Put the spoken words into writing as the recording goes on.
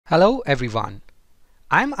Hello everyone,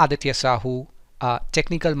 I'm Aditya Sahu, a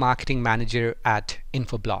Technical Marketing Manager at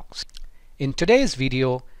Infoblox. In today's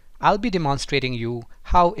video, I'll be demonstrating you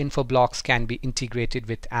how Infoblox can be integrated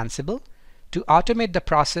with Ansible to automate the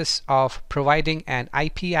process of providing an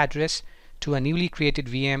IP address to a newly created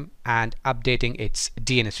VM and updating its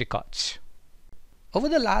DNS records. Over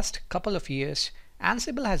the last couple of years,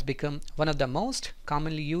 Ansible has become one of the most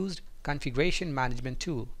commonly used configuration management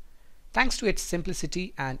tools, thanks to its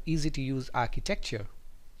simplicity and easy-to-use architecture.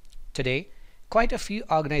 Today, quite a few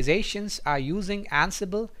organizations are using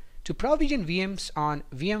Ansible to provision VMs on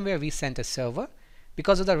VMware vCenter server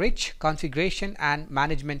because of the rich configuration and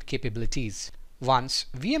management capabilities. Once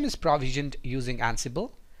VM is provisioned using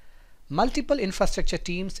Ansible, multiple infrastructure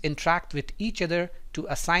teams interact with each other to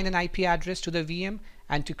assign an IP address to the VM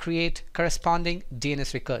and to create corresponding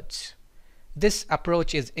DNS records. This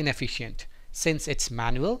approach is inefficient since it's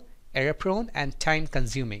manual, error-prone, and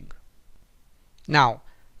time-consuming. Now,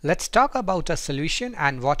 let's talk about a solution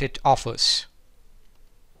and what it offers.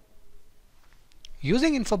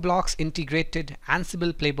 Using Infoblox integrated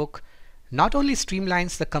Ansible playbook not only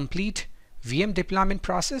streamlines the complete VM deployment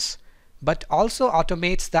process, but also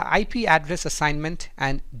automates the IP address assignment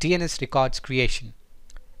and DNS records creation.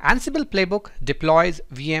 Ansible playbook deploys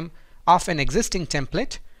VM off an existing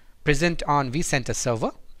template present on vCenter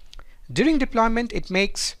server. During deployment, it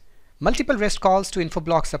makes multiple REST calls to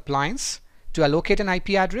Infoblox appliance to allocate an IP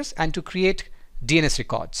address and to create DNS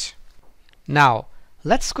records. Now,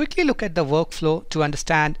 let's quickly look at the workflow to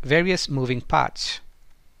understand various moving parts.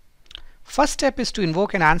 First step is to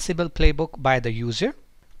invoke an Ansible playbook by the user.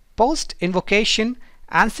 Post invocation,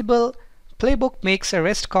 Ansible playbook makes a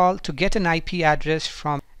REST call to get an IP address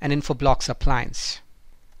from an Infoblox appliance.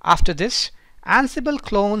 After this, Ansible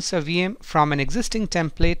clones a VM from an existing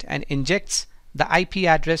template and injects the IP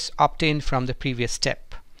address obtained from the previous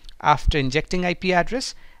step. After injecting IP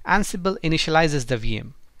address, Ansible initializes the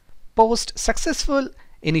VM. Post successful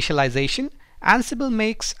initialization, Ansible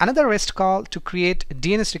makes another REST call to create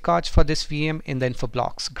DNS records for this VM in the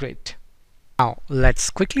Infoblox grid. Now let's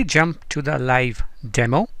quickly jump to the live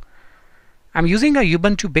demo. I'm using a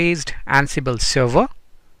Ubuntu-based Ansible server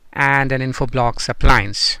and an Infoblox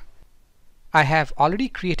appliance. I have already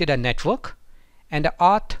created a network and an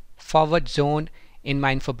auth forward zone in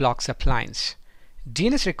my Infoblox appliance.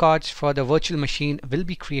 DNS records for the virtual machine will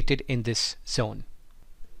be created in this zone.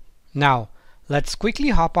 Now, let's quickly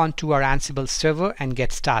hop on to our Ansible server and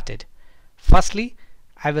get started. Firstly,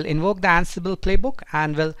 I will invoke the Ansible playbook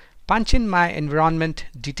and will punch in my environment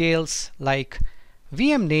details like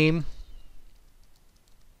VM name,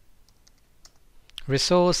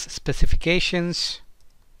 resource specifications,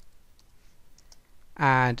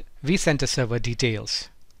 and vCenter server details.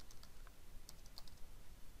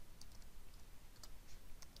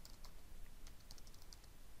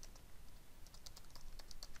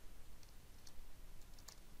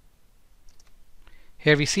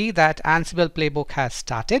 Here we see that Ansible playbook has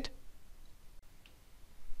started.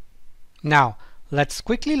 Now let's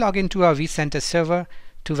quickly log into our vCenter server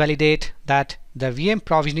to validate that the VM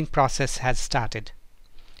provisioning process has started.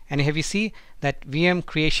 And here we see that VM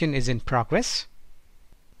creation is in progress.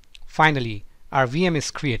 Finally, our VM is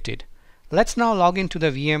created. Let's now log into the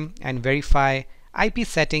VM and verify IP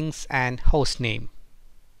settings and host name.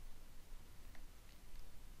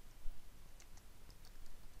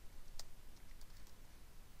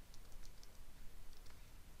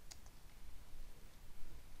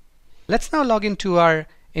 Let's now log into our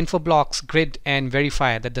Infoblox grid and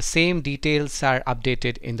verify that the same details are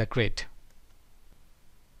updated in the grid.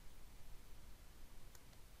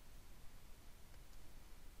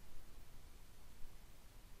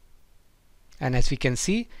 And as we can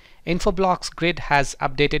see, Infoblox grid has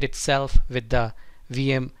updated itself with the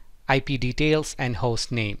VM IP details and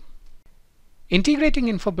host name. Integrating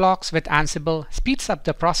Infoblox with Ansible speeds up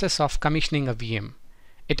the process of commissioning a VM.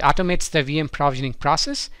 It automates the VM provisioning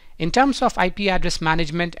process in terms of IP address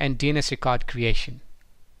management and DNS record creation.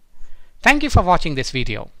 Thank you for watching this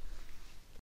video.